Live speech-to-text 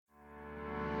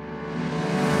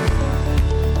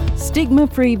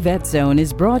Stigma-Free Vet Zone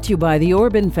is brought to you by the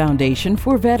Orban Foundation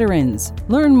for Veterans.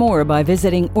 Learn more by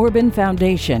visiting Orban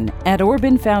Foundation at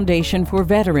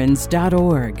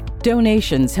orbanfoundationforveterans.org.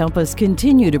 Donations help us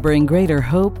continue to bring greater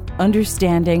hope,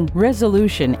 understanding,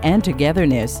 resolution, and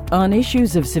togetherness on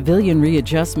issues of civilian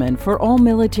readjustment for all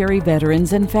military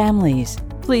veterans and families.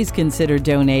 Please consider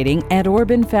donating at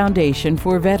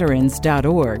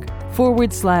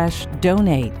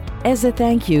orbanfoundationforveterans.org/donate. As a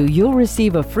thank you, you'll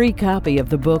receive a free copy of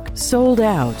the book Sold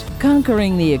Out,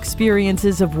 Conquering the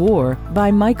Experiences of War by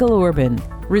Michael Orban.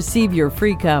 Receive your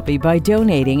free copy by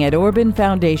donating at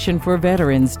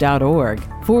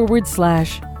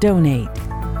orbanfoundationforveterans.org/donate.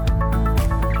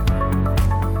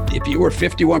 If you were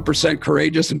 51%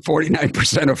 courageous and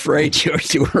 49% afraid,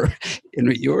 you were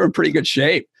in pretty good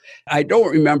shape. I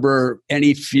don't remember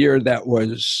any fear that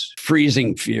was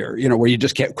freezing fear, where you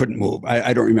just couldn't move.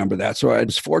 I don't remember that. So I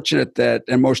was fortunate that,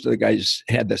 and most of the guys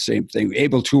had the same thing,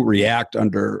 able to react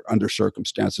under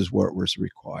circumstances where it was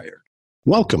required.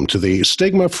 Welcome to the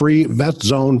Stigma-Free Vet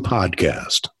Zone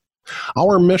podcast.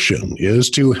 Our mission is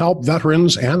to help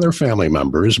veterans and their family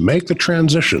members make the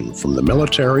transition from the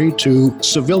military to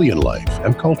civilian life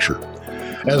and culture.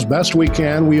 As best we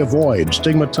can, we avoid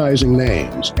stigmatizing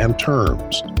names and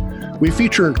terms. We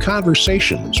feature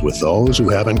conversations with those who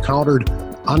have encountered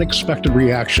unexpected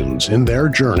reactions in their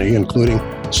journey, including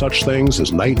such things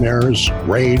as nightmares,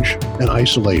 rage, and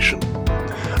isolation.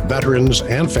 Veterans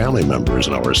and family members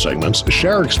in our segments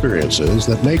share experiences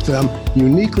that make them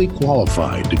uniquely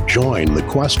qualified to join the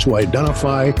quest to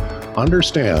identify,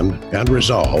 understand, and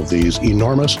resolve these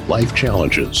enormous life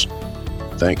challenges.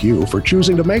 Thank you for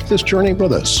choosing to make this journey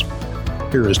with us.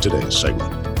 Here is today's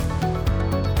segment.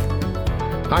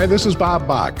 Hi, this is Bob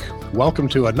Bach. Welcome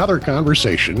to another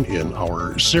conversation in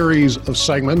our series of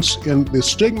segments in the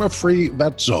Stigma-Free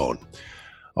Vet Zone.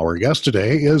 Our guest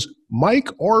today is Mike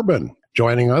Orban,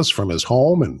 joining us from his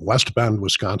home in West Bend,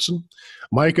 Wisconsin.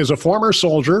 Mike is a former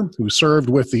soldier who served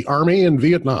with the Army in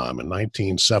Vietnam in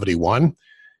 1971.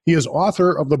 He is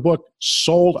author of the book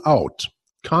Sold Out,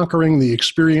 Conquering the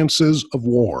Experiences of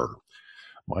War.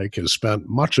 Mike has spent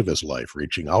much of his life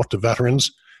reaching out to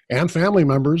veterans and family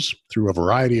members through a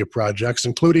variety of projects,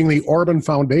 including the Orban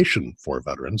Foundation for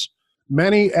Veterans.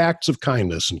 Many acts of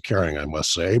kindness and caring, I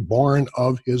must say, born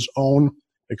of his own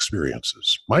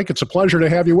experiences. Mike, it's a pleasure to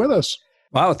have you with us.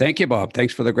 Wow, thank you, Bob.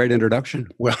 Thanks for the great introduction.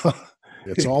 Well,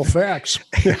 it's all facts.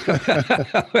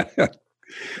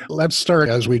 Let's start,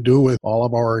 as we do with all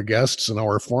of our guests in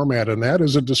our format, and that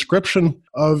is a description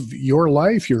of your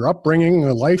life, your upbringing,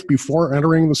 a life before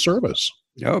entering the service.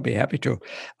 Oh, I'd be happy to.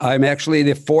 I'm actually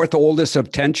the fourth oldest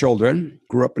of 10 children.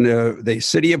 Grew up in the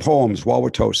city of Holmes,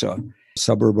 Wauwatosa,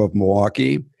 suburb of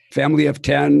Milwaukee. Family of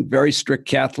 10, very strict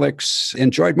Catholics.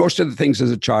 Enjoyed most of the things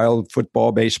as a child,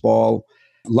 football, baseball.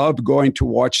 Loved going to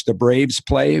watch the Braves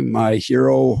play. My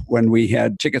hero when we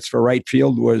had tickets for right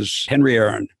field was Henry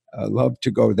Aaron. Loved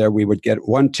to go there. We would get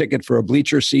one ticket for a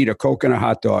bleacher seat, a Coke, and a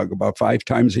hot dog about 5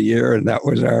 times a year, and that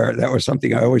was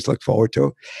something I always looked forward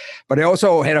to. But I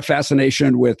also had a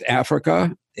fascination with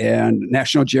Africa and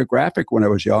National Geographic when I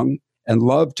was young, and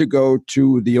loved to go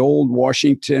to the old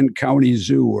Washington County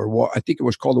Zoo, or I think it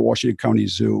was called the Washington County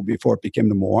Zoo before it became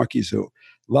the Milwaukee Zoo.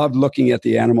 Loved looking at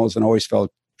the animals and always felt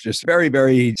just very,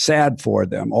 very sad for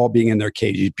them, all being in their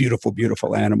cages, beautiful,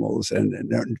 beautiful animals,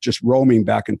 and just roaming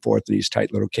back and forth in these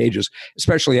tight little cages,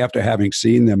 especially after having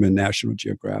seen them in National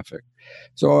Geographic.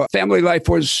 So family life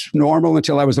was normal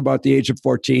until I was about the age of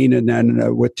 14. And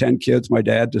then with 10 kids, my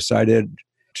dad decided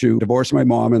to divorce my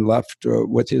mom and left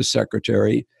with his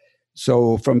secretary.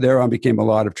 So from there on became a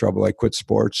lot of trouble. I quit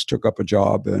sports, took up a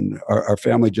job, and our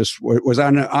family just was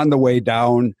on the way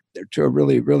down to a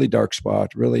really, really dark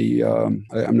spot. Really,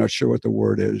 I'm not sure what the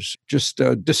word is. Just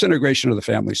disintegration of the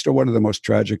family. Still one of the most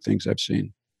tragic things I've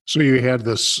seen. So you had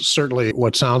this, certainly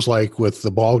what sounds like with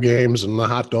the ball games and the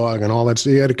hot dog and all that. So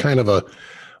you had a kind of a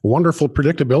wonderful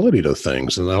predictability to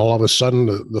things. And then all of a sudden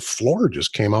the floor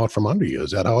just came out from under you.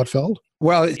 Is that how it felt?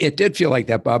 Well, it did feel like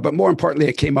that, Bob. But more importantly,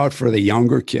 it came out for the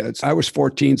younger kids. I was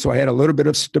 14, so I had a little bit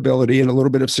of stability and a little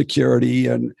bit of security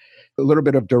and a little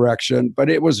bit of direction.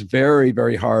 But it was very,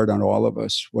 very hard on all of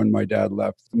us when my dad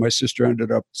left. My sister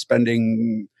ended up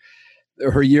spending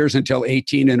her years until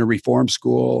 18 in a reform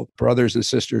school, brothers and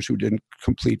sisters who didn't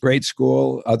complete grade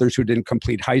school, others who didn't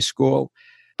complete high school.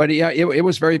 But yeah, it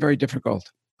was very, very difficult.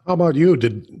 How about you?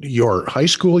 Did your high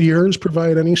school years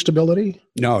provide any stability?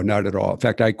 No, not at all. In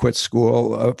fact, I quit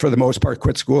school, for the most part,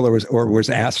 or was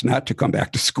asked not to come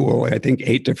back to school, I think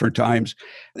 8 different times.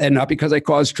 And not because I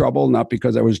caused trouble, not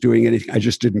because I was doing anything. I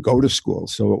just didn't go to school.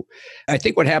 So I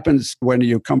think what happens when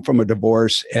you come from a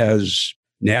divorce as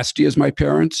nasty as my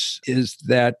parents, is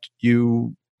that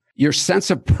your sense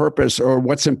of purpose or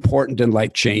what's important in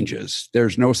life changes.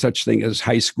 There's no such thing as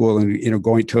high school and,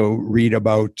 going to read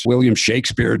about William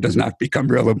Shakespeare does not become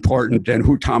real important, and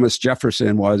who Thomas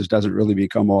Jefferson was doesn't really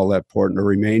become all that important or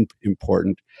remain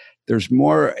important. There's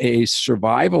more a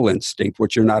survival instinct,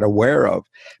 which you're not aware of,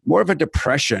 more of a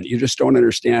depression. You just don't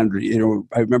understand.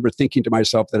 I remember thinking to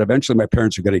myself that eventually my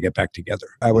parents are going to get back together.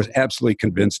 I was absolutely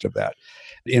convinced of that.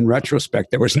 In retrospect,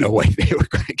 there was no way they were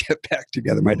going to get back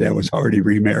together. My dad was already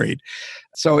remarried.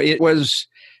 So it was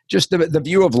just the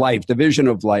view of life, the vision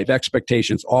of life,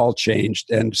 expectations all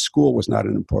changed, and school was not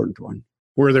an important one.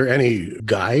 Were there any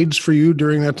guides for you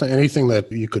during that time? Anything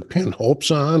that you could pin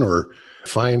hopes on or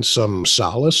find some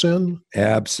solace in?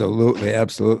 Absolutely.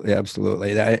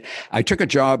 I took a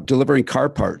job delivering car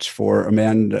parts for a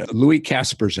man, Louis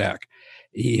Kasperzak.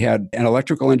 He had an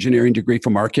electrical engineering degree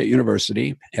from Marquette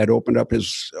University, had opened up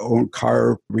his own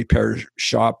car repair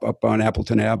shop up on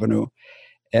Appleton Avenue.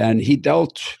 And he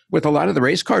dealt with a lot of the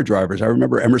race car drivers. I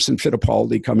remember Emerson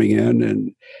Fittipaldi coming in,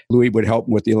 and Louis would help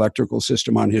him with the electrical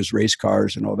system on his race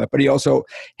cars and all that. But he also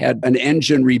had an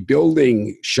engine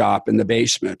rebuilding shop in the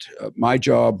basement. My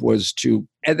job was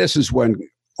and this is when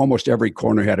almost every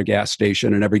corner had a gas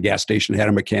station, and every gas station had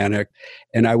a mechanic.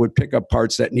 And I would pick up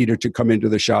parts that needed to come into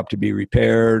the shop to be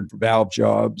repaired, valve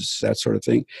jobs, that sort of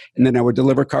thing. And then I would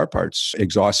deliver car parts,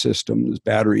 exhaust systems,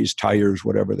 batteries, tires,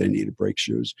 whatever they needed, brake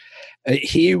shoes.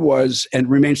 He was, and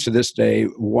remains to this day,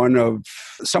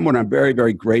 someone I'm very,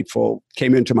 very grateful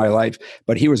came into my life,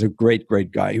 but he was a great,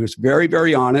 great guy. He was very,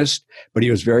 very honest, but he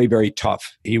was very, very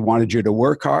tough. He wanted you to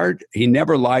work hard. He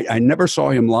never lied. I never saw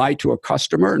him lie to a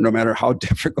customer, no matter how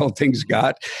difficult things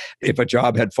got. If a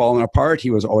job had fallen apart,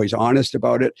 he was always honest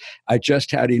about it. I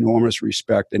just had enormous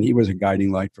respect, and he was a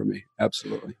guiding light for me.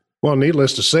 Absolutely. Well,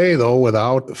 needless to say, though,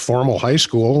 without formal high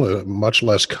school, much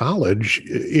less college,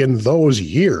 in those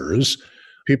years,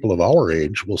 people of our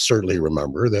age will certainly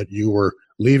remember that you were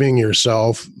leaving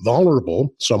yourself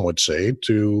vulnerable, some would say,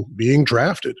 to being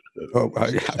drafted. Is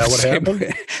that what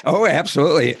happened? Oh,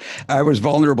 absolutely. I was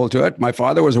vulnerable to it. My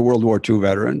father was a World War II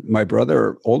veteran. My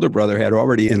older brother, had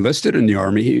already enlisted in the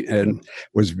Army and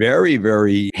was very,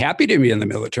 very happy to be in the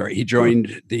military. He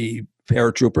joined the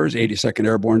paratroopers, 82nd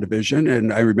Airborne Division,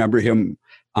 and I remember him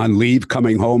on leave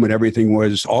coming home and everything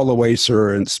was all the way,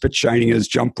 sir, and spit shining his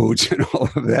jump boots and all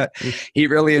of that. He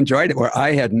really enjoyed it, where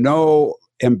I had no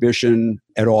ambition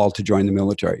at all to join the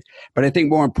military. But I think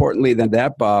more importantly than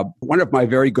that, Bob, one of my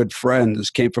very good friends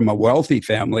came from a wealthy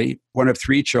family, one of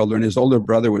 3 children. His older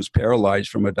brother was paralyzed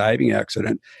from a diving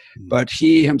accident, but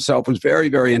he himself was very,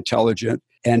 very intelligent.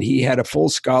 And he had a full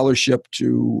scholarship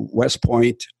to West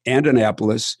Point and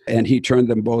Annapolis, and he turned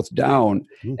them both down.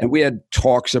 And we had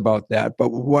talks about that. But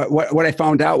what I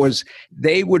found out was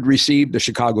they would receive the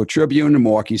Chicago Tribune, the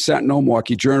Milwaukee Sentinel,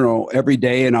 Milwaukee Journal every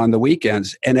day and on the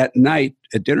weekends. And at night,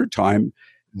 at dinner time,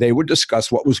 they would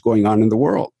discuss what was going on in the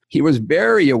world. He was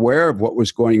very aware of what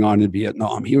was going on in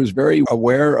Vietnam. He was very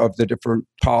aware of the different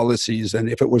policies and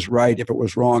if it was right, if it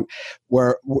was wrong.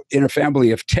 Where in a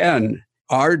family of 10,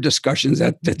 our discussions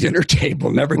at the dinner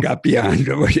table never got beyond,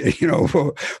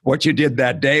 what you did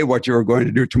that day, what you were going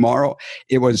to do tomorrow.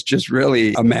 It was just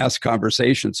really a mass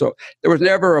conversation. So there was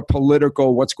never a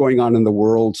political, what's going on in the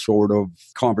world sort of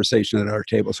conversation at our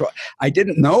table. So I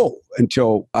didn't know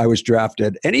until I was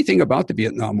drafted anything about the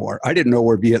Vietnam War. I didn't know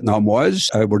where Vietnam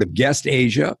was. I would have guessed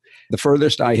Asia. The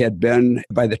furthest I had been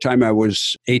by the time I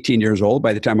was 18 years old,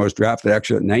 by the time I was drafted,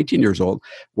 actually at 19 years old,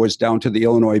 was down to the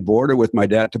Illinois border with my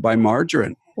dad to buy margarine.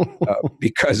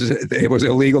 Because it was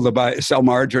illegal to sell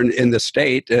margarine in the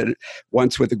state. And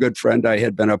once with a good friend, I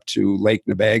had been up to Lake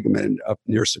Nebagamon up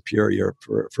near Superior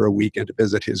for a weekend to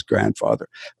visit his grandfather.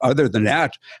 Other than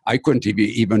that, I couldn't have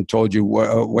even told you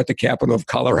what the capital of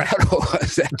Colorado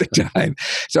was at the time.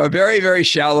 So a very, very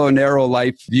shallow, narrow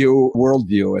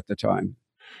worldview at the time.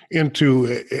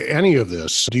 Into any of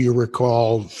this, do you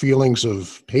recall feelings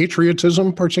of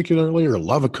patriotism particularly, or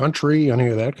love of country, any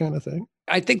of that kind of thing?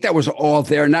 I think that was all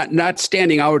there, not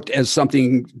standing out as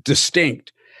something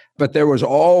distinct, but there was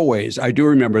always, I do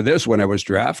remember this when I was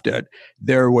drafted,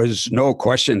 there was no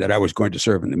question that I was going to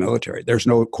serve in the military. There's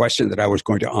no question that I was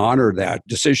going to honor that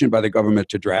decision by the government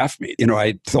to draft me.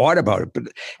 I thought about it, but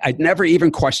I'd never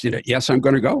even questioned it. Yes, I'm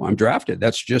going to go. I'm drafted.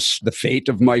 That's just the fate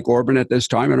of Mike Orban at this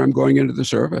time, and I'm going into the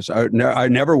service. I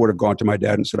never would have gone to my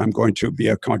dad and said, I'm going to be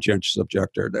a conscientious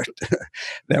objector.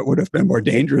 That would have been more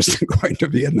dangerous than going to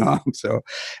Vietnam. So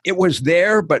it was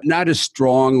there, but not as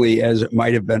strongly as it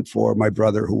might have been for my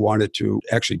brother who wanted to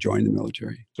actually join the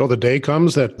military. So the day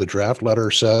comes that the draft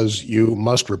letter says you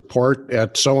must report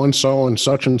at so-and-so and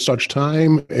such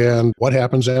time. And what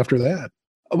happens after that?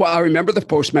 Well, I remember the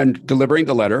postman delivering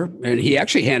the letter, and he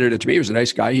actually handed it to me. He was a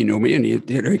nice guy. He knew me, and you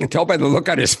could tell by the look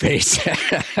on his face.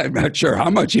 I'm not sure how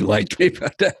much he liked me,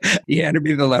 but he handed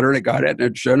me the letter, and I got it.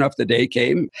 And sure enough, the day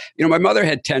came. My mother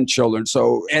had 10 children,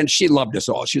 and she loved us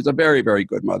all. She was a very, very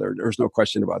good mother. There's no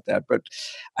question about that. But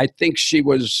I think she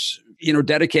was,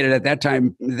 dedicated at that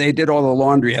time. They did all the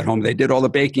laundry at home. They did all the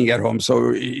baking at home.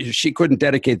 So she couldn't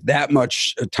dedicate that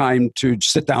much time to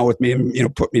sit down with me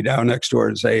and, put me down next to her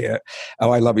and say,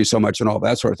 oh, I love you so much and all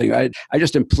that sort of thing. I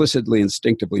just implicitly,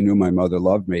 instinctively knew my mother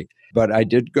loved me. But I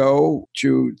did go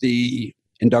to the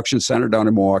induction center down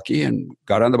in Milwaukee and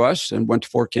got on the bus and went to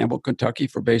Fort Campbell, Kentucky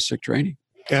for basic training.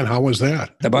 And how was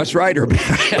that? The bus rider.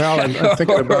 Well, I'm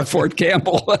thinking about Fort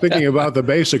Campbell. Thinking about the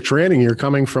basic training, you're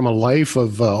coming from a life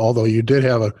of, although you did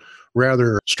have a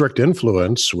rather strict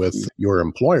influence with your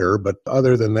employer, but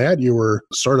other than that, you were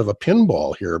sort of a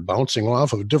pinball here, bouncing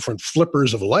off of different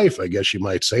flippers of life, I guess you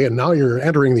might say. And now you're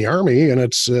entering the Army, and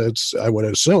it's I would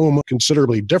assume,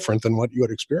 considerably different than what you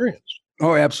had experienced.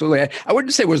 Oh, absolutely. I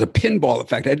wouldn't say it was a pinball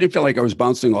effect. I didn't feel like I was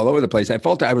bouncing all over the place. I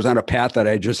felt I was on a path that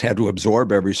I just had to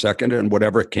absorb every second, and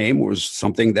whatever came was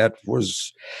something that it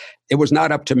was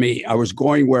not up to me. I was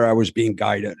going where I was being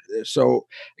guided. So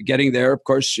getting there, of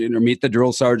course, meet the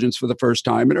drill sergeants for the first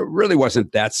time, and it really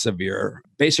wasn't that severe.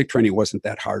 Basic training wasn't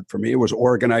that hard for me. It was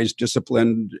organized,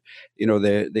 disciplined,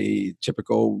 the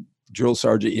typical drill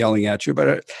sergeant yelling at you.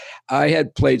 But I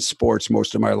had played sports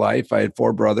most of my life. I had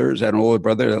 4 brothers. I had an older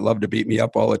brother that loved to beat me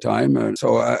up all the time. And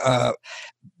so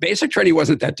basic training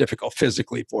wasn't that difficult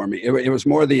physically for me. It was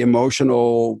more the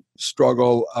emotional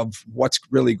struggle of what's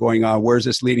really going on. Where's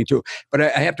this leading to? But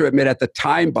I have to admit, at the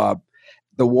time, Bob,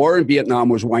 the war in Vietnam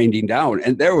was winding down,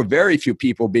 and there were very few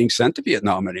people being sent to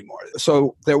Vietnam anymore.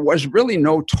 So there was really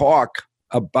no talk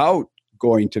about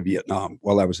going to Vietnam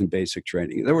while I was in basic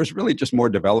training. There was really just more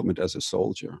development as a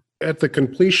soldier. At the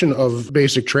completion of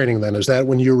basic training, then, is that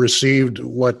when you received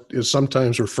what is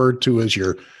sometimes referred to as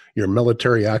your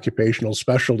military occupational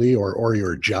specialty or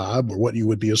your job, or what you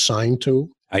would be assigned to?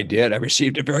 I did. I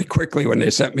received it very quickly when they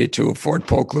sent me to Fort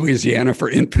Polk, Louisiana for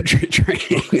infantry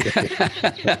training.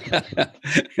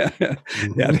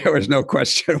 Yeah, there was no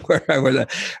question where I was,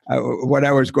 what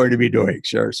I was going to be doing.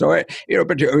 Sure. So, I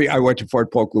went to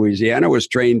Fort Polk, Louisiana, was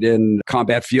trained in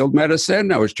combat field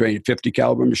medicine. I was trained in 50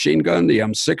 caliber machine gun, the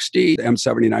M60, the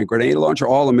M79 grenade launcher,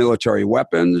 all the military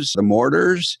weapons, the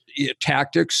mortars,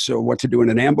 tactics, so what to do in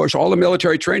an ambush. All the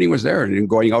military training was there, and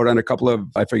going out on a couple of,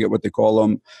 I forget what they call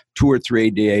them, 2 or 3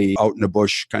 day out in the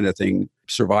bush kind of thing,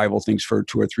 survival things for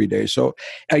 2 or 3 days. So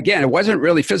again, it wasn't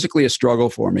really physically a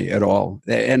struggle for me at all.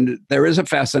 And there is a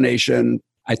fascination,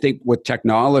 I think, with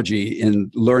technology in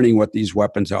learning what these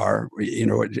weapons are.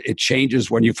 It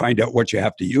changes when you find out what you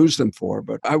have to use them for.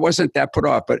 But I wasn't that put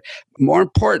off. But more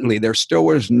importantly, there still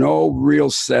was no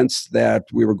real sense that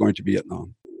we were going to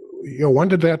Vietnam. When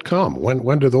did that come?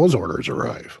 When did those orders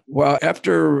arrive? Well,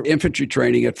 after infantry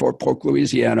training at Fort Polk,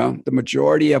 Louisiana, the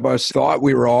majority of us thought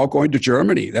we were all going to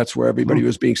Germany. That's where everybody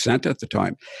was being sent at the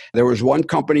time. There was one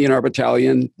company in our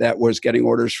battalion that was getting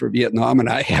orders for Vietnam, and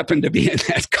I happened to be in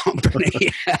that company.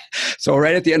 So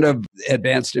right at the end of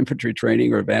advanced infantry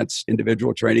training or advanced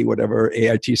individual training, whatever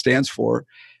AIT stands for,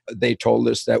 they told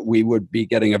us that we would be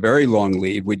getting a very long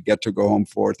leave. We'd get to go home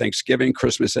for Thanksgiving,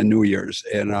 Christmas, and New Year's.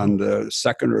 And on the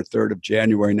 2nd or 3rd of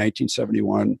January,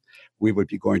 1971, we would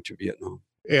be going to Vietnam.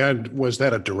 And was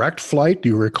that a direct flight? Do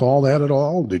you recall that at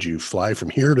all? Did you fly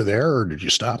from here to there, or did you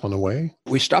stop on the way?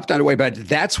 We stopped on the way, but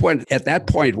that's when, at that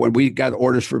point, when we got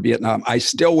orders for Vietnam, I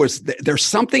still was, there's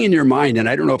something in your mind, and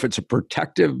I don't know if it's a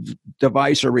protective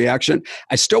device or reaction.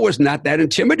 I still was not that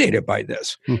intimidated by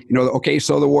this. Okay,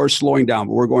 so the war's slowing down,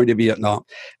 but we're going to Vietnam.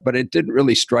 But it didn't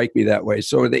really strike me that way.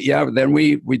 So then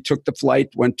we took the flight,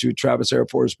 went to Travis Air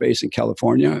Force Base in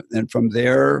California. And from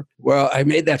there, well, I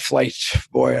made that flight,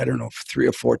 I don't know, 3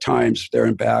 or 4 times there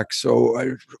and back. So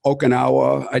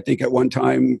Okinawa, I think at one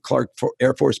time, Clark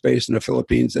Air Force Base in the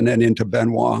Philippines, and then into Bien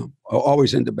Hoa,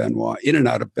 always into Bien Hoa, in and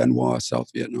out of Bien Hoa, South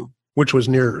Vietnam. Which was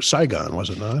near Saigon, was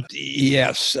it not?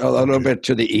 Yes, a little bit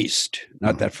to the east,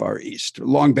 not that far east.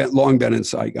 Long Bien and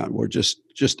Saigon. We're just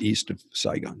east of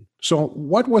Saigon. So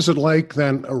what was it like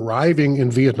then arriving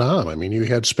in Vietnam? I mean, you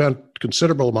had spent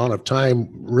considerable amount of time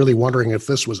really wondering if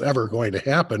this was ever going to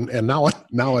happen, and now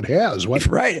it has. What?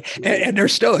 Right. And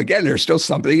there's still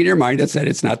something in your mind that said,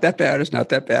 it's not that bad, it's not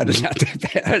that bad, it's not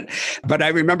that bad. But I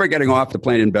remember getting off the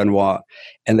plane in Bien Hoa,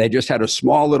 and they just had a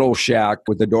small little shack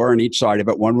with a door on each side of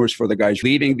it. One was for the guys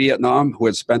leaving Vietnam who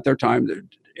had spent their time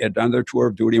had done their tour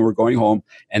of duty and were going home.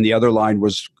 And the other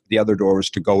door was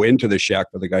to go into the shack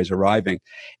where the guys arriving.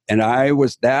 And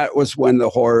that was when the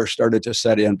horror started to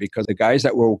set in, because the guys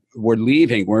that were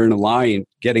leaving were in a line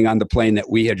getting on the plane that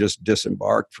we had just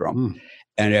disembarked from.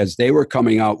 And as they were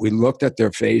coming out, we looked at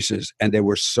their faces and they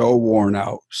were so worn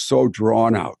out, so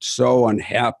drawn out, so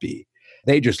unhappy.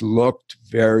 They just looked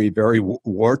very, very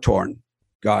war-torn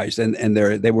guys. And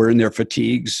they were in their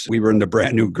fatigues. We were in the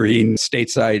brand new green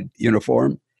stateside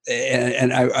uniform.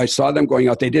 And I saw them going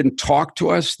out. They didn't talk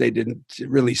to us. They didn't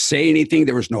really say anything.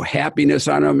 There was no happiness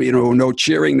on them, no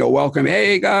cheering, no welcome.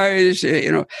 Hey, guys,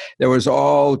 there was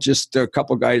all just a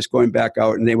couple guys going back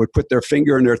out, and they would put their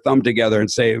finger and their thumb together and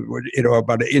say,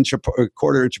 about a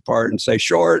quarter inch apart, and say,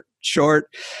 short,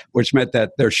 which meant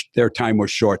that their time was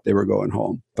short. They were going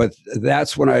home. But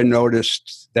that's when I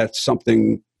noticed that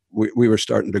something, we were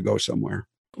starting to go somewhere.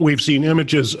 We've seen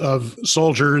images of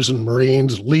soldiers and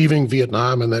Marines leaving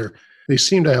Vietnam, and they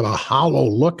seem to have a hollow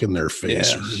look in their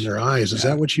face, or in their eyes. Is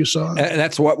that what you saw?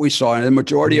 That's what we saw. And the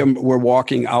majority of them were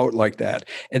walking out like that.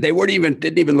 And they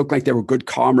didn't even look like they were good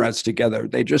comrades together.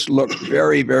 They just looked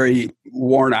very, very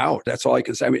worn out. That's all I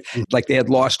can say. I mean, like they had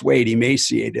lost weight,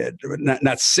 emaciated,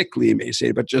 not sickly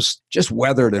emaciated, but just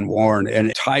weathered and worn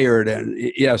and tired. And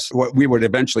yes, what we would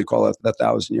eventually call it the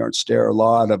 1,000-yard stare. A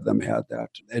lot of them had that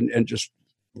and just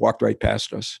walked right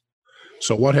past us.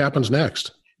 So what happens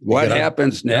next? What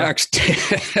happens next?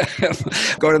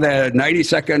 Go to the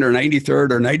 92nd or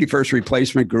 93rd or 91st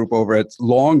replacement group over at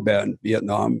Long Binh,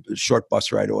 Vietnam, short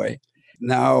bus ride away.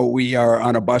 Now we are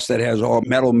on a bus that has all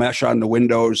metal mesh on the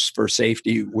windows for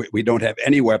safety. We don't have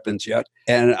any weapons yet.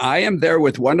 And I am there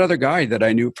with one other guy that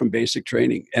I knew from basic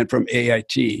training and from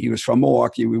AIT. He was from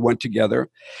Milwaukee. We went together.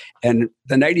 And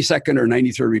the 92nd or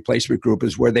 93rd replacement group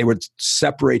is where they would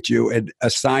separate you and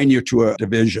assign you to a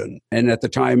division. And at the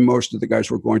time, most of the guys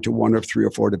were going to one of 3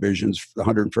 or 4 divisions, the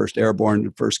 101st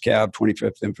Airborne, 1st Cav,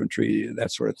 25th Infantry,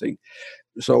 that sort of thing.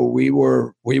 So we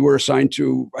were assigned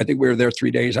to, I think we were there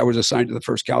 3 days. I was assigned to the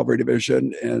 1st Cavalry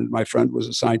Division, and my friend was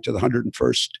assigned to the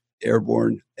 101st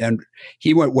Airborne. And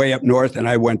he went way up north, and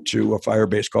I went to a fire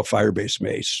base called Firebase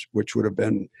Mace, which would have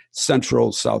been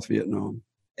central South Vietnam.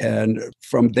 And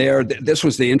from there, this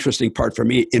was the interesting part for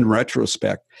me in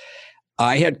retrospect.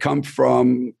 I had come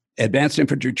from advanced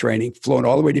infantry training, flown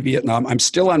all the way to Vietnam. I'm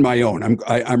still on my own.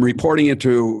 I'm reporting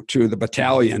into the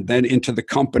battalion, then into the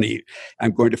company.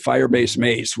 I'm going to Firebase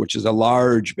Mace, which is a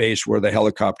large base where the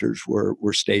helicopters were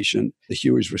stationed, the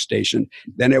Hueys were stationed.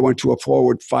 Then I went to a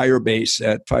forward fire base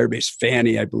at Firebase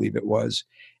Fanny, I believe it was.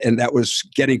 And that was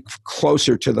getting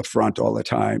closer to the front all the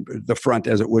time, the front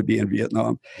as it would be in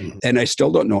Vietnam. Mm-hmm. And I still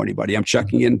don't know anybody. I'm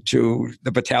checking into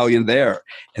the battalion there.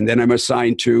 And then I'm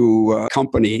assigned to a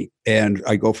company, and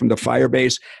I go from the fire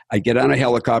base. I get on a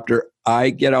helicopter.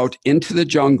 I get out into the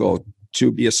jungle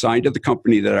to be assigned to the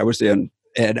company that I was in.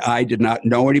 And I did not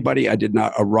know anybody. I did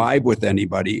not arrive with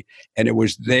anybody. And it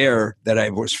was there that I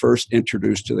was first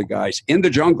introduced to the guys in the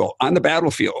jungle, on the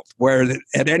battlefield, where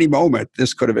at any moment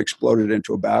this could have exploded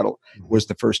into a battle. Was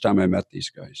the first time I met these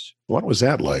guys. What was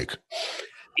that like?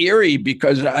 Eerie,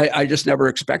 because I just never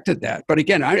expected that. But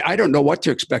again, I don't know what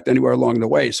to expect anywhere along the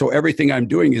way. So everything I'm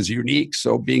doing is unique.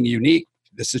 So being unique,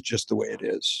 this is just the way it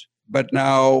is. But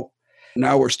now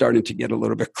we're starting to get a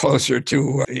little bit closer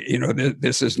to,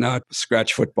 this is not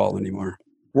scratch football anymore.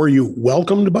 Were you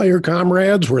welcomed by your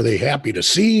comrades? Were they happy to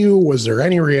see you? Was there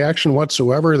any reaction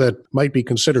whatsoever that might be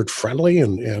considered friendly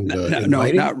and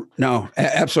inviting? No,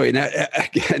 absolutely not.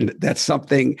 Again, that's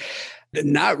something.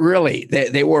 Not really.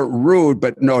 They weren't rude,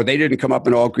 but no, they didn't come up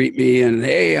and all greet me and,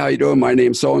 hey, how you doing? My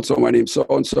name's so-and-so. My name's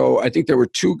so-and-so. I think there were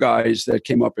 2 guys that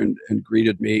came up and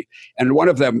greeted me. And one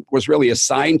of them was really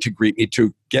assigned to greet me,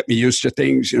 to get me used to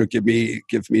things, give me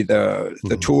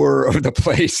the tour of the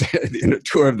place, the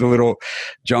tour of the little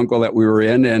jungle that we were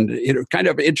in. And kind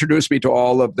of introduced me to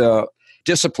all of the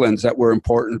disciplines that were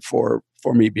important for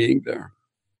me being there.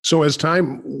 So as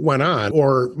time went on,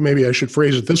 or maybe I should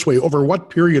phrase it this way, over what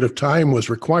period of time was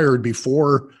required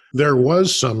before there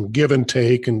was some give and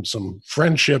take and some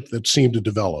friendship that seemed to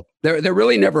develop? There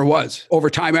really never was over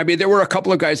time. I mean, there were a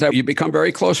couple of guys that you become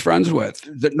very close friends with.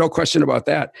 No question about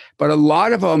that. But a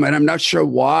lot of them, and I'm not sure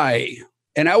why,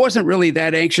 and I wasn't really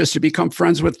that anxious to become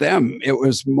friends with them. It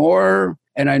was more,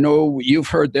 and I know you've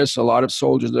heard this, a lot of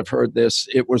soldiers have heard this,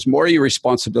 it was more your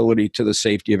responsibility to the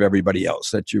safety of everybody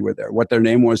else that you were there. What their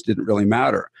name was didn't really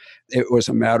matter. It was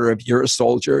a matter of, you're a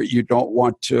soldier, you don't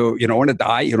want to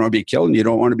die, you don't want to be killed, and you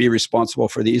don't want to be responsible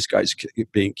for these guys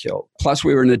being killed. Plus,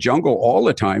 we were in the jungle all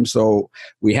the time, so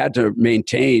we had to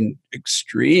maintain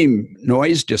extreme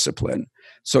noise discipline.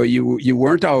 So you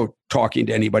weren't out talking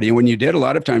to anybody. And when you did, a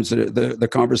lot of times the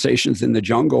conversations in the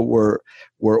jungle were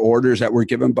orders that were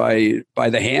given by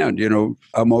the hand,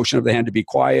 a motion of the hand to be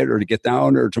quiet or to get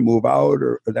down or to move out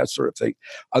or that sort of thing.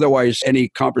 Otherwise, any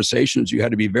conversations, you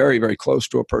had to be very, very close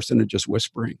to a person and just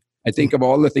whispering. I think of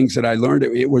all the things that I learned,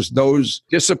 it was those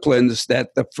disciplines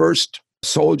that the first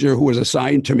soldier who was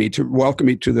assigned to me to welcome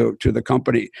me to the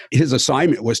company, his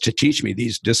assignment was to teach me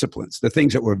these disciplines, the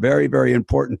things that were very, very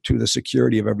important to the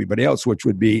security of everybody else, which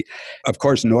would be, of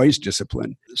course, noise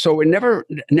discipline. So it never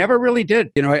really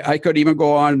did. I could even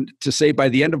go on to say by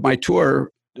the end of my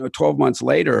tour, 12 months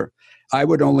later, I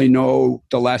would only know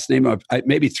the last name of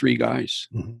maybe 3 guys.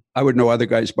 Mm-hmm. I would know other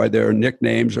guys by their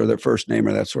nicknames or their first name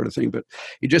or that sort of thing, but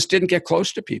you just didn't get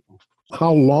close to people.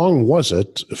 How long was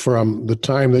it from the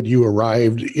time that you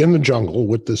arrived in the jungle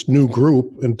with this new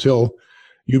group until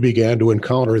you began to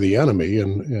encounter the enemy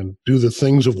and do the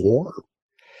things of war?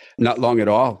 Not long at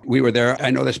all. We were there. I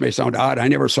know this may sound odd. I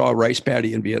never saw a rice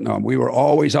paddy in Vietnam. We were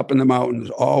always up in the mountains,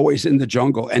 always in the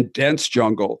jungle and dense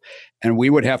jungle. And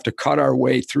we would have to cut our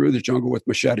way through the jungle with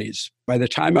machetes. By the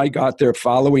time I got there,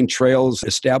 following trails,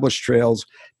 established trails,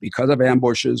 because of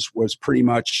ambushes was pretty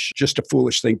much just a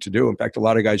foolish thing to do. In fact, a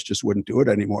lot of guys just wouldn't do it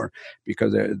anymore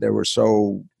because they were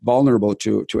so vulnerable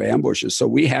to ambushes. So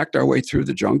we hacked our way through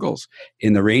the jungles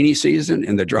in the rainy season,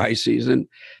 in the dry season.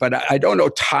 But I don't know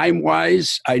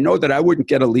time-wise. I know that I wouldn't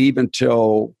get a leave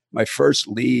until my first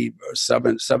leave,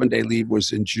 seven-day leave,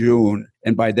 was in June.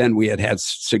 And by then we had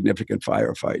significant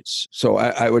firefights. So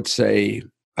I would say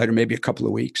maybe a couple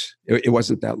of weeks. It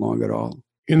wasn't that long at all.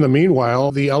 In the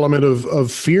meanwhile, the element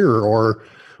of fear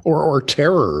or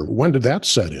terror, when did that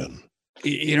set in?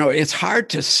 It's hard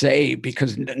to say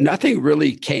because nothing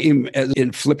really came as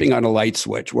in flipping on a light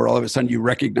switch where all of a sudden you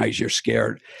recognize you're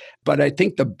scared. But I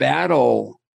think the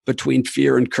battle between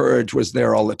fear and courage was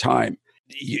there all the time.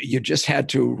 You just had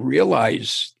to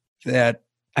realize that,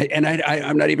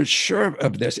 I'm not even sure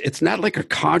of this. It's not like a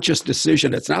conscious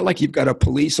decision. It's not like you've got a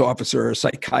police officer or a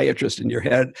psychiatrist in your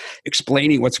head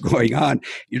explaining what's going on.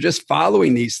 You're just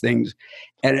following these things.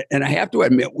 And I have to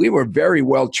admit, we were very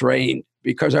well trained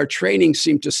because our training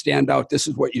seemed to stand out. This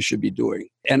is what you should be doing.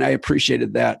 And I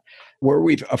appreciated that. Were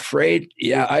we afraid?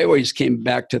 Yeah, I always came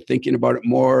back to thinking about it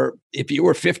more. If you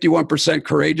were 51%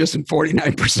 courageous and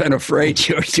 49% afraid,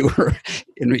 you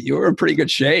were in pretty good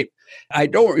shape. I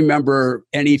don't remember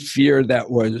any fear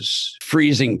that was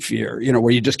freezing fear,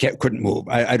 where you just couldn't move.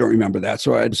 I don't remember that.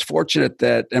 So I was fortunate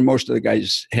that, and most of the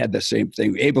guys had the same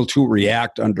thing, able to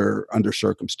react under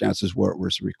circumstances where it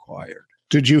was required.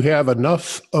 Did you have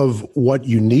enough of what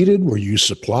you needed? Were you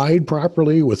supplied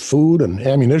properly with food and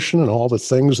ammunition and all the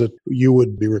things that you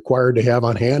would be required to have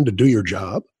on hand to do your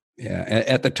job? Yeah.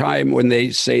 At the time when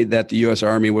they say that the U.S.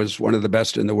 Army was one of the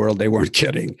best in the world, they weren't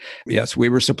kidding. Yes, we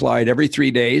were supplied every 3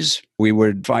 days. We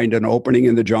would find an opening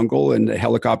in the jungle and the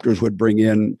helicopters would bring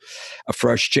in a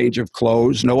fresh change of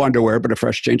clothes, no underwear, but a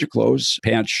fresh change of clothes,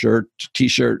 pants, shirt,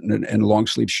 T-shirt, and a long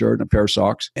sleeve shirt and a pair of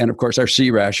socks. And of course, our sea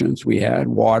rations. We had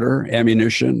water,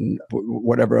 ammunition,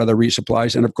 whatever other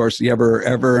resupplies, and of course, the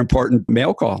ever important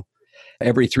mail call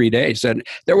every 3 days. And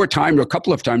there were a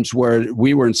couple of times where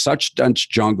we were in such dense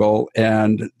jungle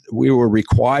and we were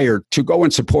required to go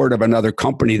in support of another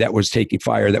company that was taking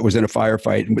fire, that was in a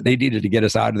firefight. And they needed to get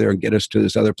us out of there and get us to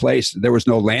this other place. There was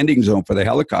no landing zone for the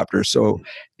helicopter. So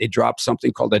they dropped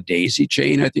something called a daisy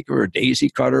chain, I think, or a daisy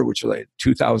cutter, which was like a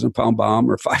 2,000-pound bomb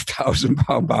or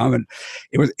 5,000-pound bomb. And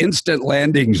it was instant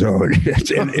landing zone.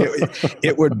 And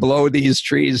it would blow these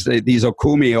trees, these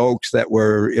okumi oaks that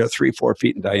were 3-4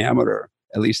 feet in diameter.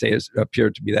 At least they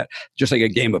appeared to be that. Just like a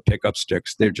game of pickup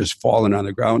sticks. They're just falling on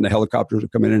the ground. The helicopters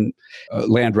would come in and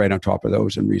land right on top of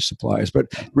those and resupplies. But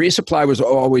resupply was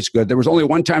always good. There was only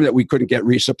one time that we couldn't get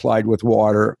resupplied with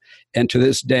water. And to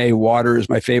this day, water is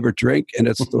my favorite drink. And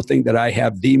it's the thing that I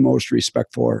have the most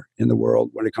respect for in the world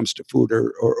when it comes to food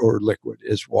or liquid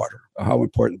is water. How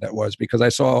important that was. Because I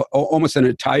saw almost an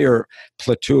entire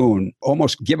platoon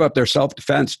almost give up their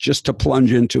self-defense just to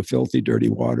plunge into filthy, dirty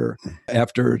water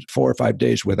after 4 or 5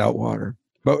 days without water.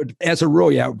 But as a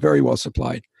rule, yeah, very well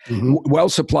supplied. Mm-hmm. Well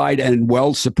supplied and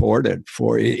well supported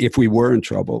for if we were in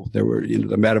trouble. There were,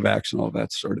 the medevacs and all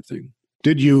that sort of thing.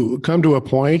 Did you come to a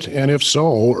point, and if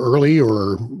so, early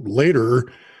or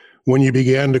later, when you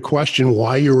began to question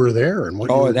why you were there and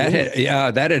what you were doing?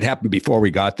 That had happened before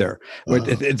we got there.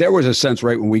 There was a sense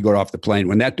right when we got off the plane,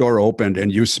 when that door opened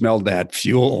and you smelled that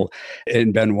fuel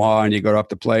in Benoit and you got off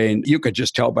the plane, you could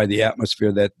just tell by the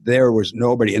atmosphere that there was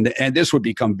nobody. And this would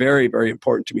become very, very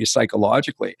important to me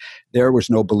psychologically. There was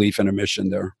no belief in a mission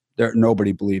there.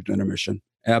 Nobody believed in a mission.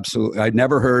 Absolutely. I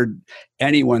never heard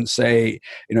anyone say,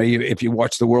 if you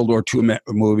watch the World War II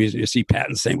movies, you see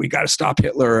Patton saying, we got to stop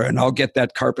Hitler and I'll get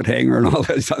that carpet hanger and all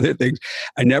those other things.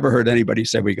 I never heard anybody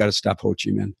say, we got to stop Ho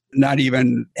Chi Minh. Not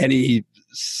even any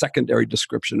secondary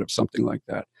description of something like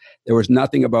that. There was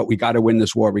nothing about, we got to win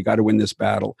this war, we got to win this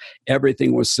battle.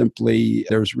 Everything was simply,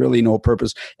 there's really no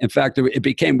purpose. In fact, it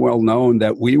became well known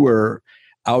that we were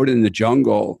out in the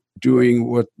jungle doing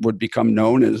what would become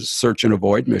known as search and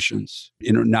avoid missions,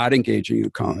 not engaging in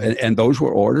combat. And those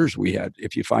were orders we had.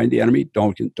 If you find the enemy,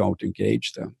 don't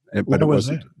engage them. But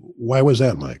Why was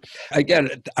that, Mike? Again,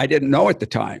 I didn't know at the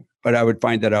time, but I would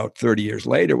find that out 30 years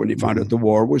later when you found out the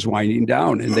war was winding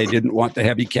down and they didn't want the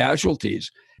heavy casualties.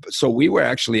 So we were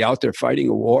actually out there fighting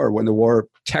a war when the war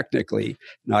technically,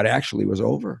 not actually, was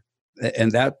over.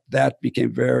 And that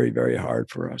became very, very hard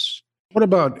for us. What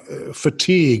about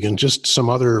fatigue and just some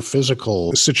other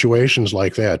physical situations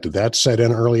like that? Did that set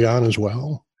in early on as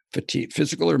well? Fatigue,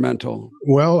 physical or mental?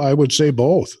 Well, I would say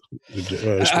both.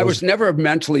 I was never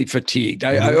mentally fatigued.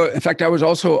 In fact, I was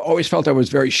also always felt I was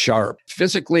very sharp.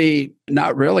 Physically,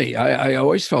 not really. I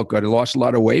always felt good. I lost a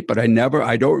lot of weight, but I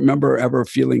don't remember ever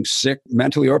feeling sick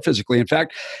mentally or physically. In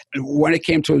fact, when it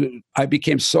came to, I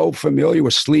became so familiar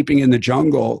with sleeping in the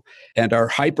jungle and our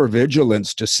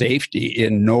hypervigilance to safety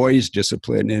in noise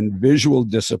discipline, in visual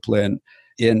discipline,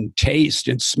 in taste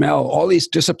and smell. All these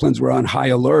disciplines were on high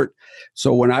alert.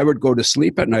 So when I would go to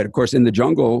sleep at night, of course, in the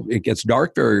jungle, it gets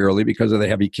dark very early because of the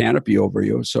heavy canopy over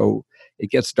you. So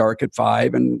it gets dark at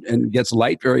 5 and gets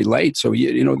light very late. So,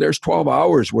 there's 12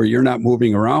 hours where you're not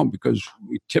moving around because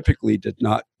we typically did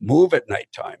not move at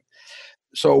nighttime.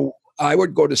 So I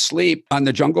would go to sleep on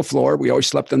the jungle floor. We always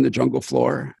slept on the jungle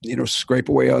floor, scrape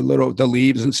away a little, the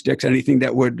leaves and sticks, anything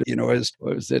that would, as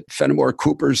was it Fenimore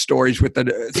Cooper's stories with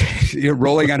the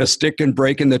rolling on a stick and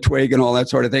breaking the twig and all that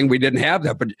sort of thing. We didn't have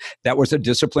that, but that was a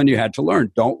discipline you had to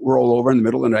learn. Don't roll over in the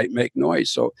middle of the night and make noise.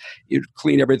 So you'd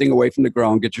clean everything away from the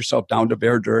ground, get yourself down to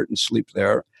bare dirt and sleep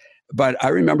there. But I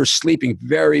remember sleeping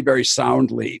very, very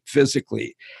soundly,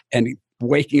 physically, and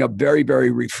waking up very,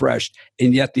 very refreshed.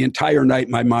 And yet the entire night,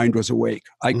 my mind was awake.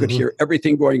 I could hear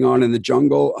everything going on in the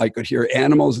jungle. I could hear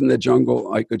animals in the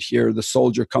jungle. I could hear the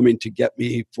soldier coming to get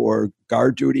me for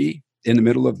guard duty in the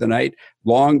middle of the night,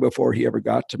 long before he ever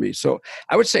got to me. So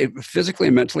I would say physically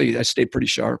and mentally, I stayed pretty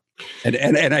sharp. And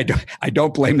I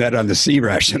don't blame that on the C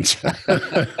rations.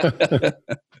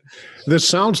 This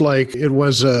sounds like it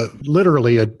was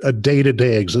literally a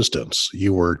day-to-day existence.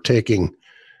 You were taking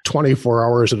 24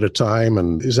 hours at a time,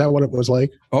 and is that what it was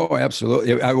like? Oh,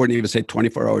 absolutely. I wouldn't even say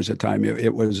 24 hours at a time.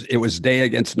 It was day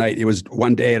against night. It was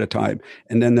one day at a time,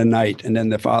 and then the night, and then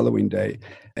the following day.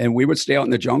 And we would stay out in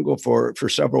the jungle for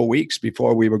several weeks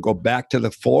before we would go back to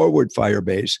the forward fire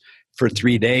base for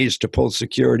 3 days to pull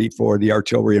security for the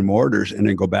artillery and mortars, and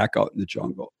then go back out in the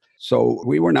jungle. So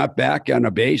we were not back on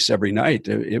a base every night.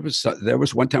 There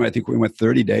was one time I think we went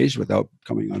 30 days without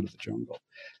coming out of the jungle.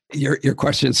 Your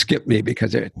question skipped me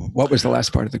because what was the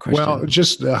last part of the question? Well,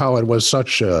 just how it was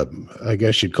such I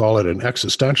guess you'd call it an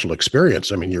existential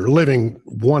experience. I mean, you're living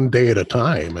one day at a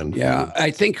time. And yeah, I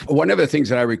think one of the things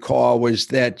that I recall was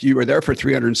that you were there for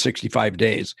 365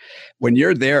 days. When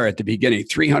you're there at the beginning,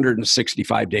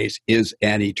 365 days is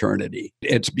an eternity.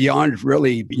 It's beyond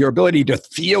really your ability to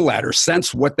feel that or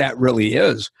sense what that really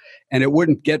is. And it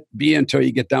wouldn't be until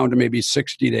you get down to maybe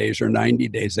 60 days or 90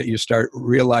 days that you start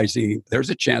realizing there's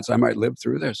a chance I might live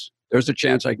through this. There's a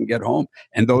chance I can get home.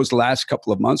 And those last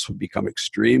couple of months would become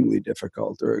extremely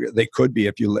difficult, or they could be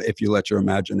if you let your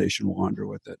imagination wander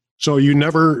with it. So you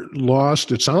never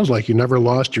lost, it sounds like you never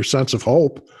lost your sense of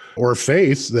hope or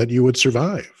faith that you would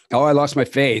survive. Oh, I lost my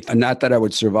faith. And not that I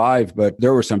would survive, but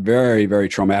there were some very, very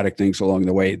traumatic things along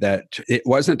the way that it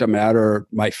wasn't a matter of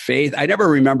my faith. I never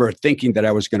remember thinking that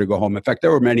I was going to go home. In fact,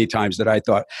 there were many times that I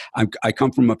thought, I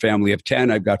come from a family of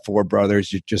 10. I've got 4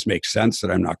 brothers. It just makes sense that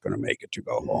I'm not going to make it to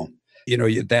go home.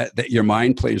 That your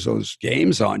mind plays those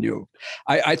games on you.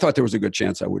 I thought there was a good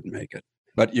chance I wouldn't make it.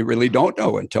 But you really don't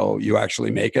know until you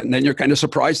actually make it. And then you're kind of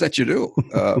surprised that you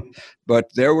do. But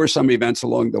there were some events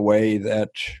along the way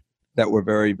that were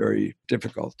very, very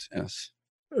difficult, yes.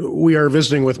 We are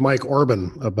visiting with Mike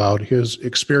Orban about his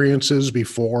experiences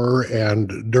before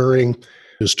and during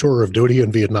his tour of duty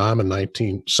in Vietnam in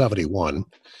 1971.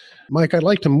 Mike, I'd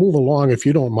like to move along, if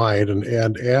you don't mind,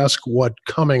 and ask what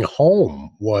coming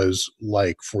home was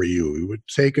like for you. You would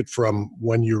take it from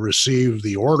when you received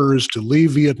the orders to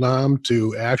leave Vietnam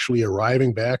to actually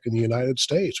arriving back in the United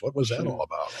States. What was that all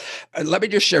about? Let me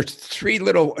just share three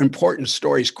little important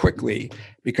stories quickly,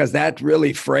 because that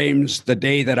really frames the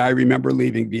day that I remember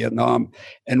leaving Vietnam.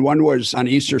 And one was on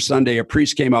Easter Sunday, a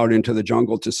priest came out into the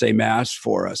jungle to say Mass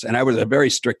for us. And I was a very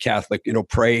strict Catholic,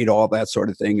 prayed, all that sort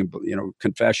of thing, and,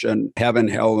 confession, heaven,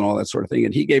 hell, and all that sort of thing.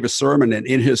 And he gave a sermon. And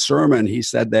in his sermon, he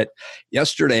said that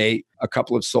yesterday, a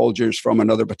couple of soldiers from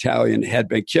another battalion had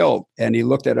been killed. And he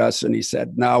looked at us and he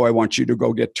said, now I want you to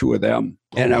go get two of them.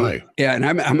 And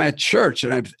I'm at church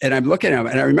and I'm looking at him,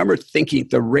 and I remember thinking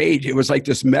the rage. It was like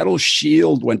this metal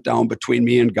shield went down between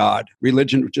me and God.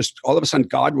 Religion, just all of a sudden,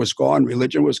 God was gone,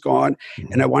 religion was gone,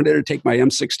 and I wanted to take my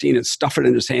M16 and stuff it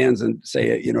in his hands and say,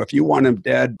 if you want him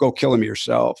dead, go kill him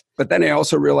yourself. But then I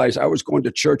also realized I was going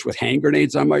to church with hand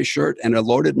grenades on my shirt and a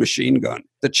loaded machine gun.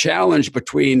 The challenge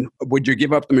between, would you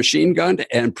give up the machine gun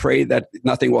and pray that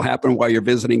nothing will happen while you're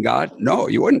visiting God? No,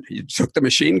 you wouldn't. You took the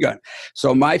machine gun.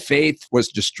 So my faith was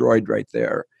destroyed right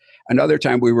there. Another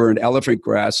time we were in elephant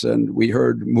grass and we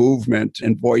heard movement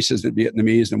and voices in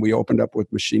Vietnamese, and we opened up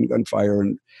with machine gun fire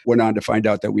and went on to find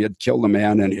out that we had killed a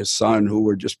man and his son who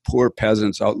were just poor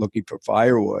peasants out looking for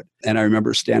firewood. And I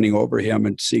remember standing over him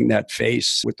and seeing that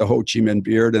face with the Ho Chi Minh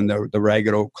beard and the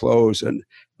ragged old clothes, and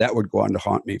that would go on to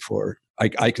haunt me for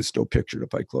I can still picture it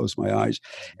if I close my eyes.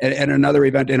 And another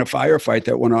event in a firefight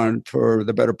that went on for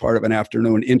the better part of an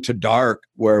afternoon into dark,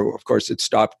 where, of course, it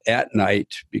stopped at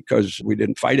night because we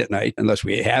didn't fight at night unless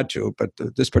we had to. But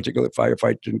this particular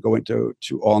firefight didn't go into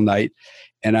all night.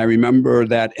 And I remember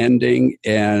that ending.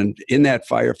 And in that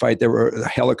firefight, there were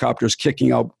helicopters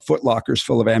kicking out footlockers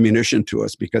full of ammunition to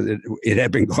us because it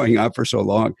had been going on for so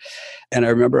long. And I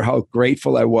remember how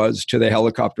grateful I was to the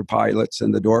helicopter pilots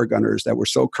and the door gunners that were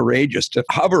so courageous to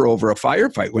hover over a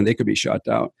firefight when they could be shot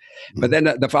down. Mm-hmm. But then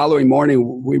the following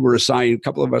morning, a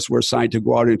couple of us were assigned to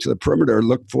go out into the perimeter and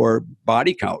look for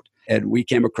body count. And we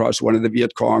came across one of the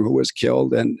Viet Cong who was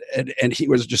killed, and he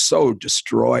was just so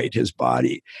destroyed, his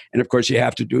body. And of course, you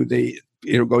have to do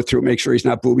go through, make sure he's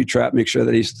not booby trapped, make sure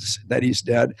that he's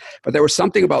dead. But there was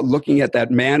something about looking at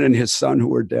that man and his son who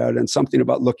were dead, and something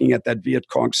about looking at that Viet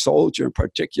Cong soldier in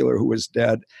particular who was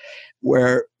dead,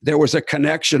 where there was a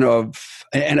connection of,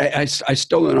 and I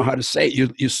still don't know how to say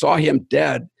it. You saw him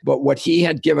dead, but what he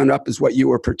had given up is what you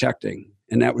were protecting.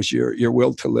 And that was your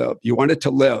will to live. You wanted to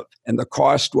live. And the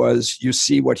cost was you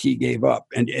see what he gave up.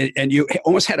 And you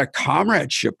almost had a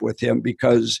comradeship with him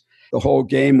because the whole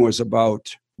game was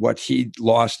about what he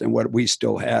lost and what we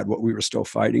still had, what we were still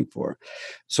fighting for.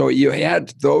 So you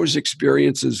had those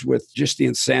experiences with just the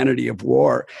insanity of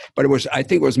war. But I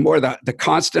think it was more the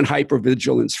constant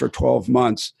hypervigilance for 12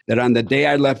 months that on the day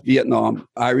I left Vietnam,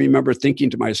 I remember thinking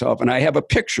to myself, and I have a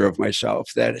picture of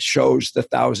myself that shows the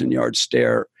 1,000-yard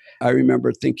stare. I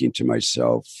remember thinking to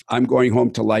myself, I'm going home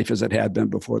to life as it had been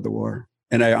before the war.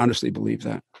 And I honestly believe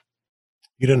that.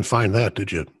 You didn't find that,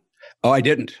 did you? Oh, I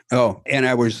didn't. Oh, and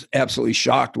I was absolutely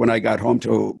shocked when I got home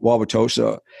to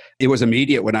Wauwatosa. It was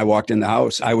immediate when I walked in the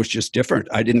house. I was just different.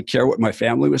 I didn't care what my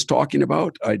family was talking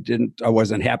about. I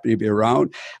wasn't happy to be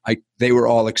around. They were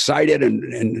all excited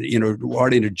and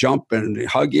wanting to jump and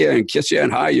hug you and kiss you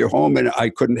and hi, you're home. And I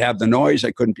couldn't have the noise.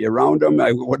 I couldn't be around them.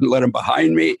 I wouldn't let them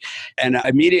behind me. And I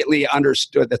immediately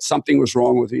understood that something was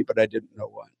wrong with me, but I didn't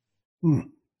know what.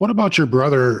 What about your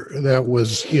brother that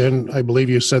was in, I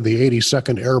believe you said, the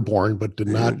 82nd Airborne, but did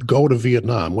not go to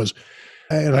Vietnam?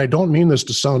 And I don't mean this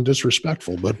to sound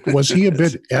disrespectful, but was he a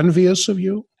bit envious of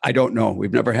you? I don't know.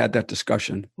 We've never had that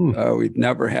discussion. We've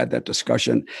never had that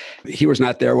discussion. He was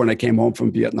not there when I came home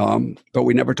from Vietnam, but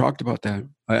we never talked about that.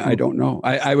 I don't know.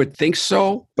 I would think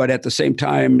so, but at the same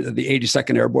time, the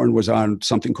 82nd Airborne was on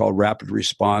something called rapid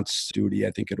response duty,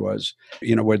 I think it was,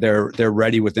 where they're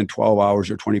ready within 12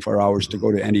 hours or 24 hours to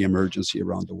go to any emergency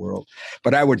around the world.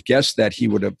 But I would guess that he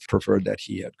would have preferred that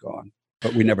he had gone,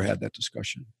 but we never had that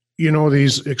discussion.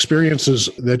 These experiences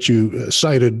that you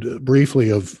cited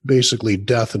briefly of basically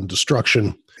death and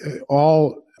destruction,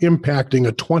 all impacting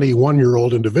a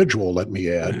 21-year-old individual, let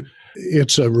me add. Mm-hmm.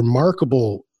 It's a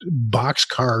remarkable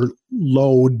boxcar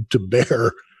load to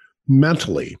bear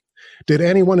mentally. Did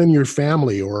anyone in your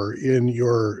family or in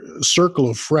your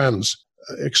circle of friends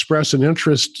express an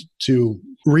interest to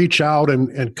reach out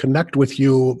and connect with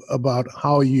you about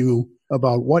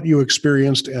what you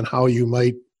experienced and how you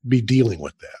might be dealing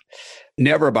with that?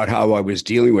 Never about how I was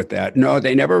dealing with that. No,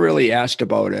 they never really asked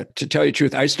about it. To tell you the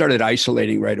truth, I started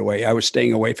isolating right away. I was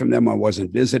staying away from them. I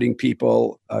wasn't visiting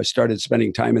people. I started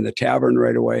spending time in the tavern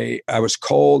right away. I was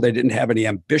cold. I didn't have any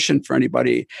ambition for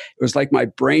anybody. It was like my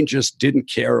brain just didn't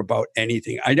care about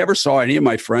anything. I never saw any of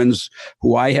my friends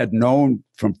who I had known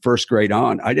from first grade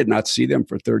on. I did not see them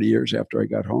for 30 years after I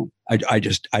got home.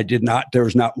 I did not. There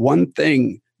was not one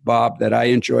thing, Bob, that I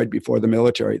enjoyed before the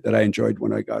military that I enjoyed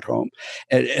when I got home.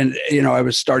 And I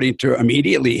was starting to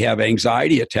immediately have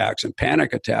anxiety attacks and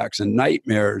panic attacks and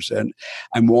nightmares. And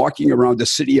I'm walking around the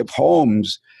city of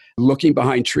homes, looking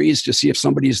behind trees to see if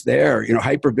somebody's there,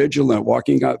 hypervigilant,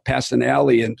 walking up past an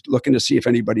alley and looking to see if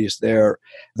anybody's there.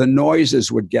 The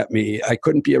noises would get me. I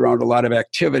couldn't be around a lot of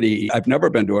activity. I've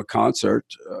never been to a concert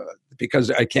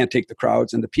because I can't take the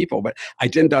crowds and the people, but I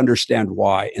didn't understand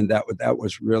why. And that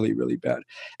was really, really bad.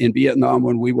 In Vietnam,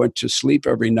 when we went to sleep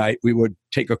every night, we would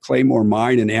take a Claymore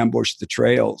mine and ambush the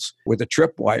trails with a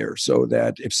tripwire so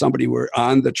that if somebody were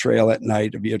on the trail at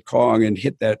night, a Viet Cong, and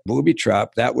hit that booby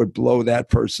trap, that would blow that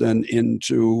person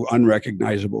into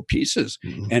unrecognizable pieces.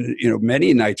 Mm-hmm. And,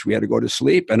 many nights we had to go to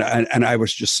sleep. And I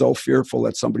was just so fearful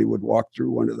that somebody would walk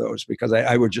through one of those because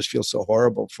I would just feel so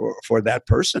horrible for that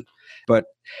person. But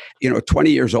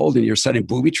 20 years old and you're setting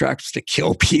booby traps to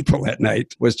kill people at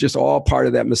night was just all part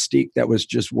of that mystique that was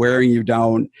just wearing you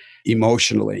down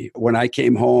emotionally. When I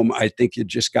came home, I think it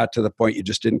just got to the point you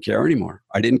just didn't care anymore.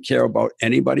 I didn't care about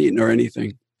anybody nor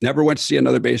anything. Never went to see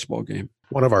another baseball game.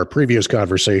 One of our previous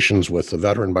conversations with a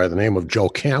veteran by the name of Joe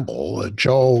Campbell,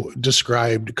 Joe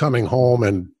described coming home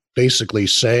and basically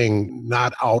saying,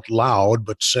 not out loud,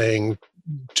 but saying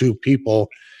to people,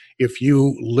 if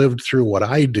you lived through what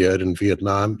I did in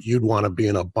Vietnam, you'd want to be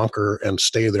in a bunker and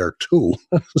stay there too.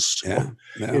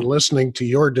 In listening to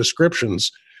your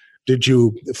descriptions, did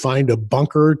you find a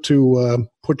bunker to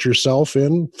put yourself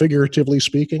in, figuratively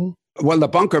speaking? Well,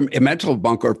 a mental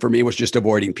bunker for me was just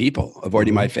avoiding people,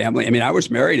 avoiding my family. I mean, I was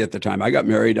married at the time. I got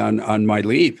married on my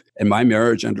leave, and my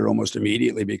marriage ended almost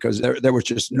immediately because there was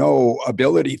just no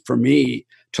ability for me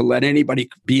to let anybody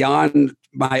beyond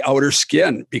my outer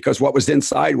skin, because what was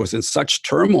inside was in such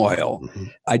turmoil. Mm-hmm.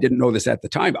 I didn't know this at the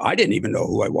time. I didn't even know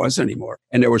who I was anymore.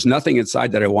 And there was nothing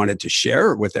inside that I wanted to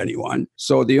share with anyone.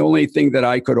 So the only thing that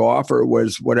I could offer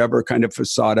was whatever kind of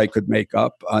facade I could make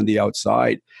up on the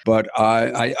outside. But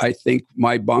I think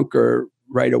my bunker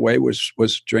right away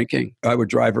was drinking. I would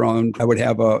drive around. I would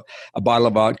have a bottle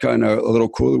of vodka and a little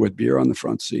cooler with beer on the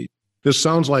front seat. This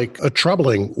sounds like a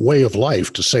troubling way of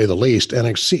life, to say the least. And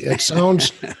it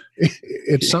sounds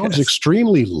yes.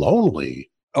 Extremely lonely.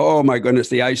 Oh, my goodness,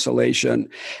 the isolation.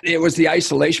 It was the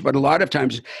isolation, but a lot of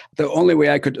times the only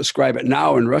way I could describe it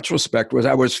now in retrospect was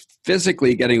I was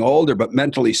physically getting older, but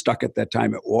mentally stuck at that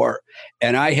time at war.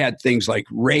 And I had things like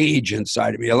rage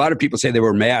inside of me. A lot of people say they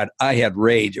were mad. I had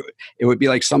rage. It would be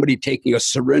like somebody taking a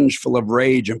syringe full of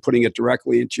rage and putting it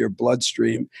directly into your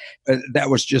bloodstream. That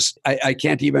was just, I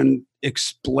can't even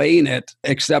explain it,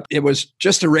 except it was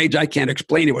just a rage I can't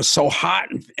explain. It was so hot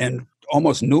and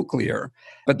almost nuclear.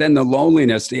 But then the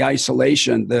loneliness, the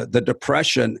isolation, the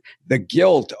depression, the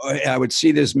guilt. I would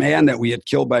see this man that we had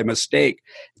killed by mistake,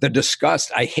 the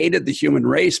disgust. I hated the human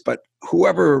race, but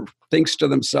whoever thinks to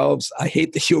themselves, I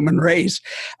hate the human race.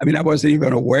 I mean, I wasn't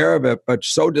even aware of it, but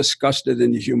so disgusted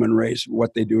in the human race,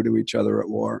 what they do to each other at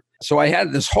war. So I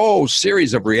had this whole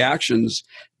series of reactions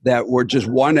that were just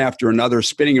one after another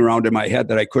spinning around in my head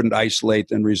that I couldn't isolate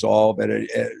and resolve at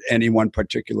any one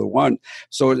particular one.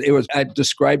 So I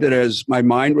described it as my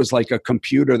mind was like a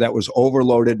computer that was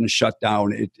overloaded and shut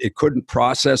down. It couldn't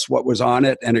process what was on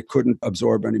it, and it couldn't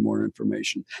absorb any more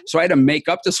information. So I had to make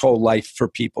up this whole life for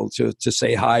people to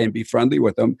say hi and be friendly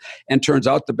with them. And turns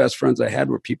out the best friends I had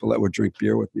were people that would drink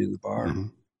beer with me in the bar. Mm-hmm.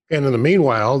 And in the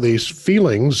meanwhile, these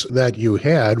feelings that you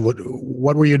had,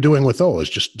 what were you doing with those?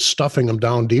 Just stuffing them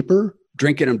down deeper?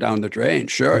 Drinking them down the drain,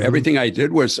 sure. Mm-hmm. Everything I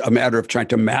did was a matter of trying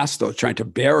to mask those, trying to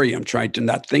bury them, trying to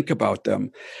not think about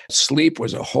them. Sleep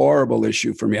was a horrible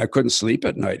issue for me. I couldn't sleep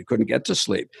at night. I couldn't get to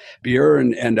sleep. Beer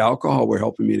and alcohol were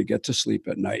helping me to get to sleep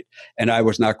at night. And I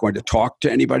was not going to talk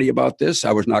to anybody about this.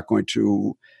 I was not going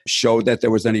to show that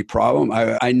there was any problem.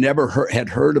 I never had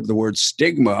heard of the word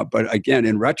stigma, but again,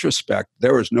 in retrospect,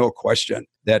 there was no question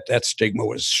that stigma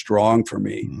was strong for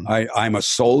me. Mm-hmm. I'm a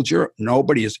soldier.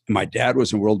 My dad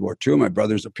was in World War II. My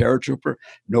brother's a paratrooper.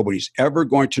 Nobody's ever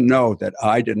going to know that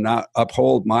I did not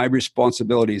uphold my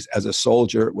responsibilities as a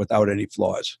soldier without any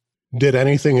flaws. Did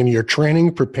anything in your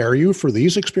training prepare you for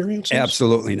these experiences?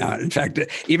 Absolutely not. In fact,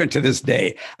 even to this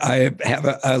day, I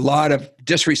have a lot of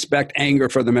disrespect, anger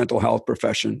for the mental health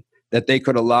profession. that they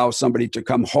could allow somebody to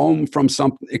come home from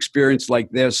some experience like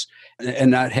this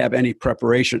and not have any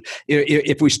preparation.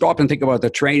 If we stop and think about the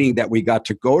training that we got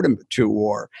to go to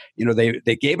war,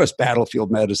 they gave us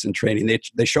battlefield medicine training.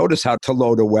 They showed us how to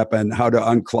load a weapon, how to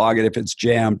unclog it if it's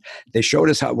jammed. They showed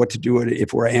us what to do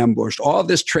if we're ambushed. All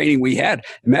this training we had.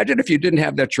 Imagine if you didn't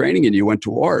have that training and you went to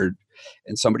war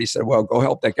and somebody said, well, go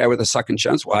help that guy with a second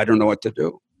chance. Well, I don't know what to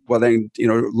do. Well, then,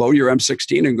 load your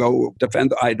M16 and go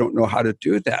defend. I don't know how to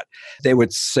do that. They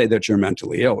would say that you're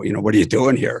mentally ill. What are you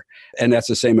doing here? And that's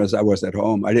the same as I was at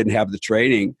home. I didn't have the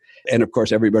training. And of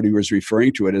course, everybody was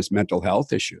referring to it as mental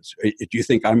health issues. Do you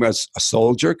think I'm a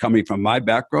soldier coming from my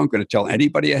background going to tell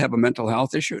anybody I have a mental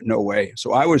health issue? No way.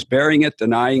 So I was bearing it,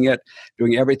 denying it,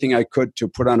 doing everything I could to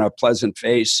put on a pleasant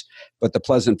face. But the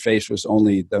pleasant face was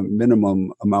only the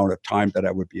minimum amount of time that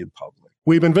I would be in public.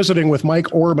 We've been visiting with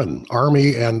Mike Orban,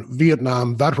 Army and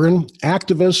Vietnam veteran,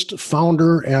 activist,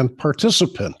 founder, and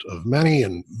participant of many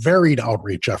and varied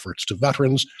outreach efforts to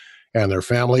veterans and their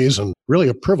families, and really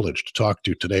a privilege to talk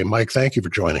to today. Mike, thank you for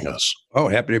joining us. Oh,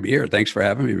 happy to be here. Thanks for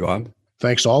having me, Bob.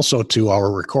 Thanks also to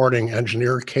our recording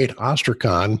engineer, Kate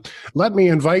Osterkon. Let me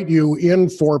invite you in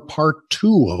for part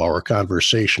 2 of our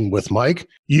conversation with Mike.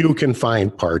 You can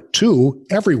find part 2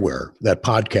 everywhere that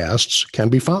podcasts can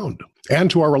be found.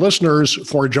 And to our listeners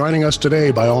for joining us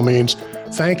today, by all means,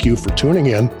 thank you for tuning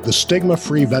in the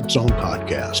Stigma-Free Vet Zone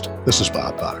podcast. This is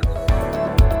Bob Bach.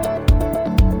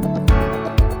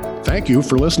 Thank you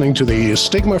for listening to the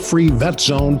Stigma-Free Vet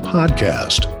Zone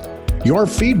podcast. Your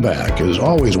feedback is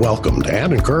always welcomed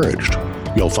and encouraged.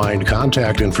 You'll find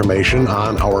contact information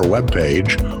on our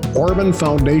webpage,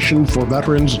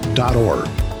 orbanfoundationforveterans.org.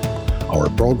 Our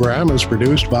program is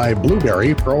produced by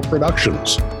Blueberry Pro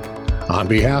Productions. On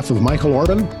behalf of Michael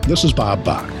Orban, this is Bob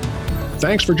Bach.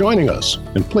 Thanks for joining us,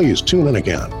 and please tune in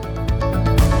again.